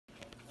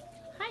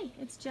Hi,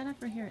 it's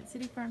Jennifer here at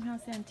City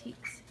Farmhouse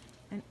Antiques,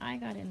 and I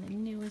got in the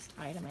newest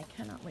item. I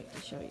cannot wait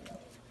to show you.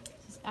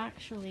 This is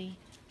actually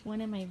one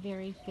of my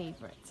very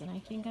favorites, and I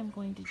think I'm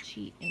going to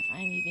cheat, and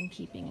I'm even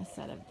keeping a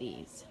set of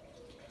these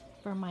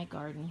for my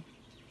garden.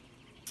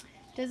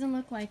 Doesn't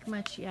look like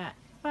much yet,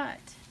 but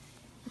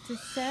it's a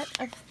set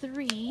of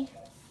 3,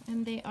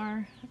 and they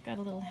are, I've got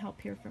a little help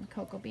here from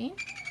Cocoa Bean.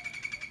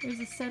 There's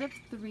a set of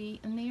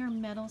 3, and they are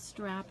metal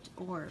strapped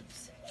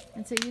orbs.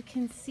 And so you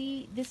can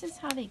see, this is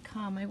how they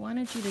come. I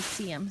wanted you to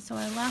see them, so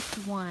I left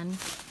one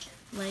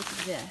like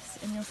this.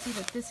 And you'll see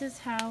that this is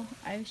how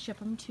I ship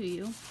them to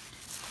you.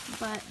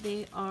 But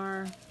they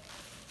are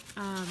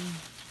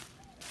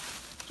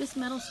just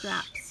metal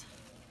straps.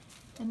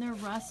 And they're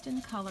rust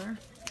in color,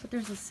 but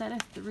there's a set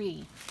of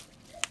 3.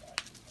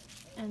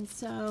 And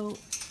so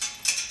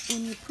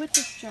when you put the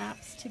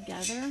straps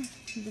together,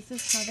 this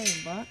is how they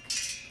look.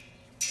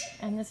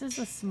 And this is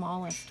the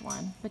smallest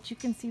one, but you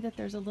can see that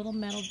there's a little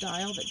metal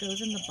dial that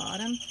goes in the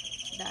bottom.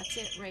 That's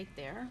it right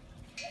there.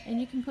 And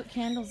you can put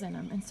candles in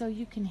them. And so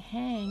you can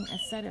hang a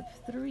set of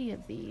 3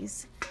 of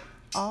these.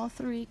 All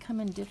 3 come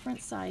in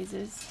different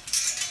sizes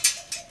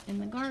in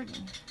the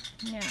garden.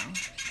 Now,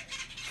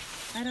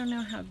 I don't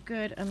know how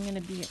good I'm going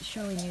to be at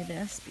showing you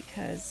this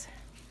because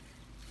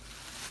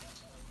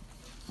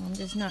I'm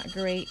just not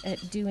great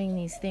at doing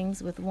these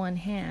things with one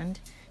hand.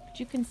 But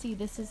you can see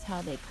this is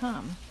how they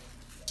come.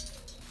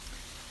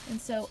 And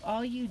so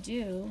all you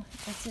do,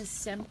 it's as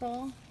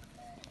simple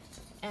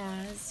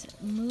as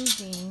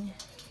moving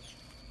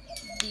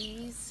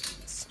these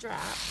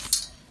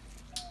straps.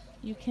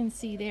 You can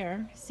see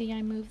there, see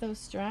I move those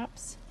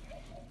straps?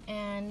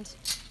 And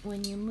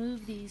when you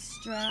move these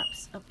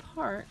straps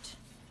apart,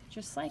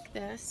 just like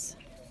this,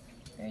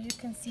 there you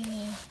can see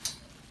me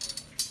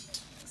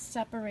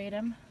separate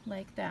them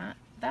like that.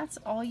 That's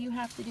all you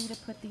have to do to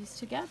put these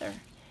together.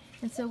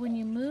 And so when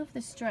you move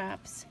the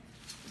straps,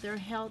 they're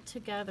held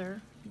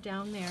together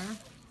down there.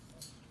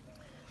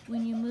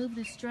 When you move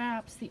the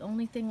straps, the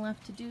only thing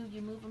left to do,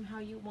 you move them how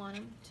you want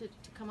them to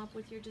come up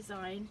with your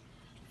design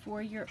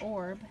for your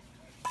orb.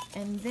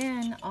 And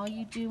then all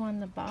you do on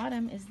the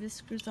bottom is this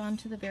screws on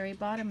to the very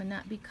bottom, and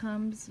that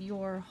becomes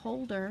your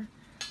holder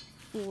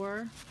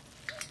for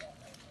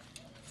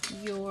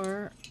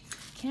your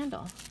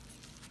candle,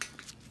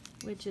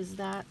 which is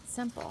that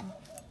simple.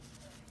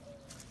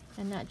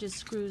 And that just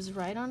screws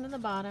right onto the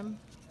bottom,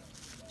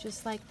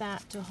 just like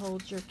that, to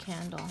hold your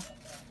candle.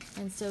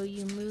 And so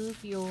you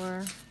move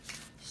your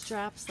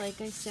straps,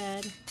 like I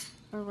said,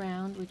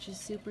 around, which is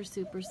super,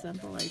 super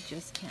simple. I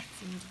just can't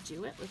seem to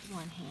do it with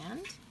one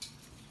hand.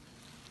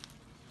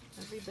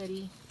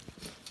 Everybody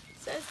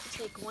says to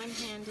take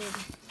one-handed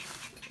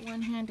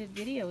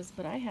videos,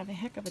 but I have a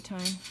heck of a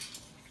time.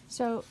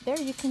 So there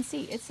you can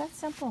see, it's that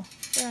simple.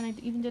 There, and I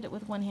even did it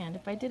with one hand.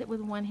 If I did it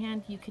with one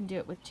hand, you can do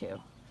it with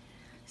 2.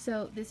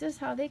 So this is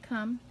how they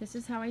come. This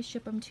is how I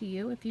ship them to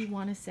you if you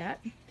want a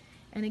set.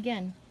 And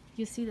again,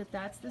 you see that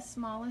that's the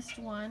smallest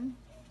one,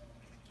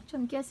 which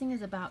I'm guessing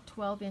is about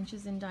 12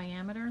 inches in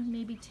diameter,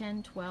 maybe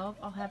 10, 12.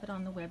 I'll have it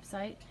on the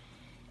website.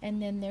 And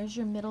then there's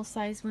your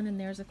middle-sized one, and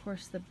there's, of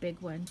course, the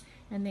big one.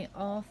 And they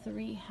all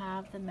 3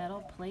 have the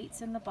metal plates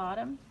in the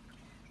bottom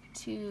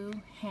to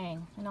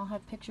hang. And I'll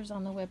have pictures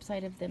on the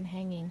website of them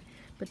hanging.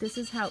 But this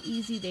is how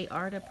easy they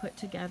are to put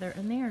together,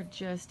 and they are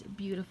just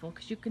beautiful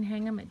because you can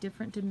hang them at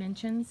different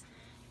dimensions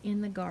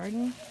in the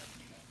garden.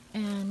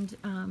 And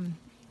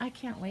I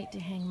can't wait to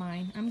hang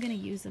mine. I'm going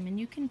to use them, and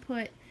you can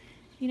put,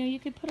 you know, you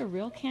could put a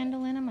real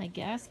candle in them, I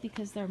guess,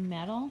 because they're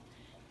metal.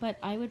 But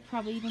I would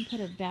probably even put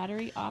a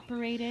battery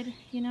operated,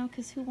 you know,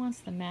 because who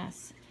wants the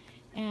mess?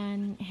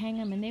 And hang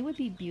them, and they would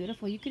be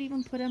beautiful. You could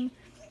even put them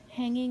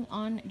hanging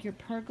on your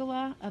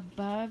pergola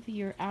above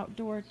your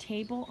outdoor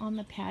table on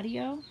the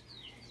patio,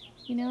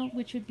 you know,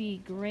 which would be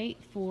great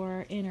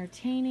for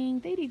entertaining.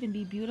 They'd even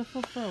be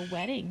beautiful for a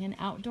wedding, an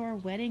outdoor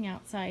wedding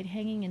outside,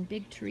 hanging in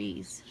big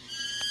trees.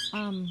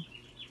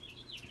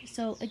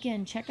 So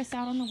again, check us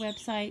out on the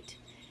website.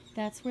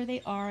 That's where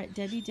they are, at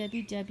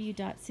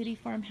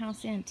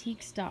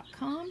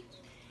www.cityfarmhouseantiques.com.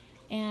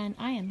 And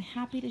I am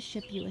happy to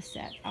ship you a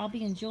set. I'll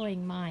be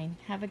enjoying mine.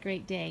 Have a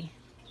great day.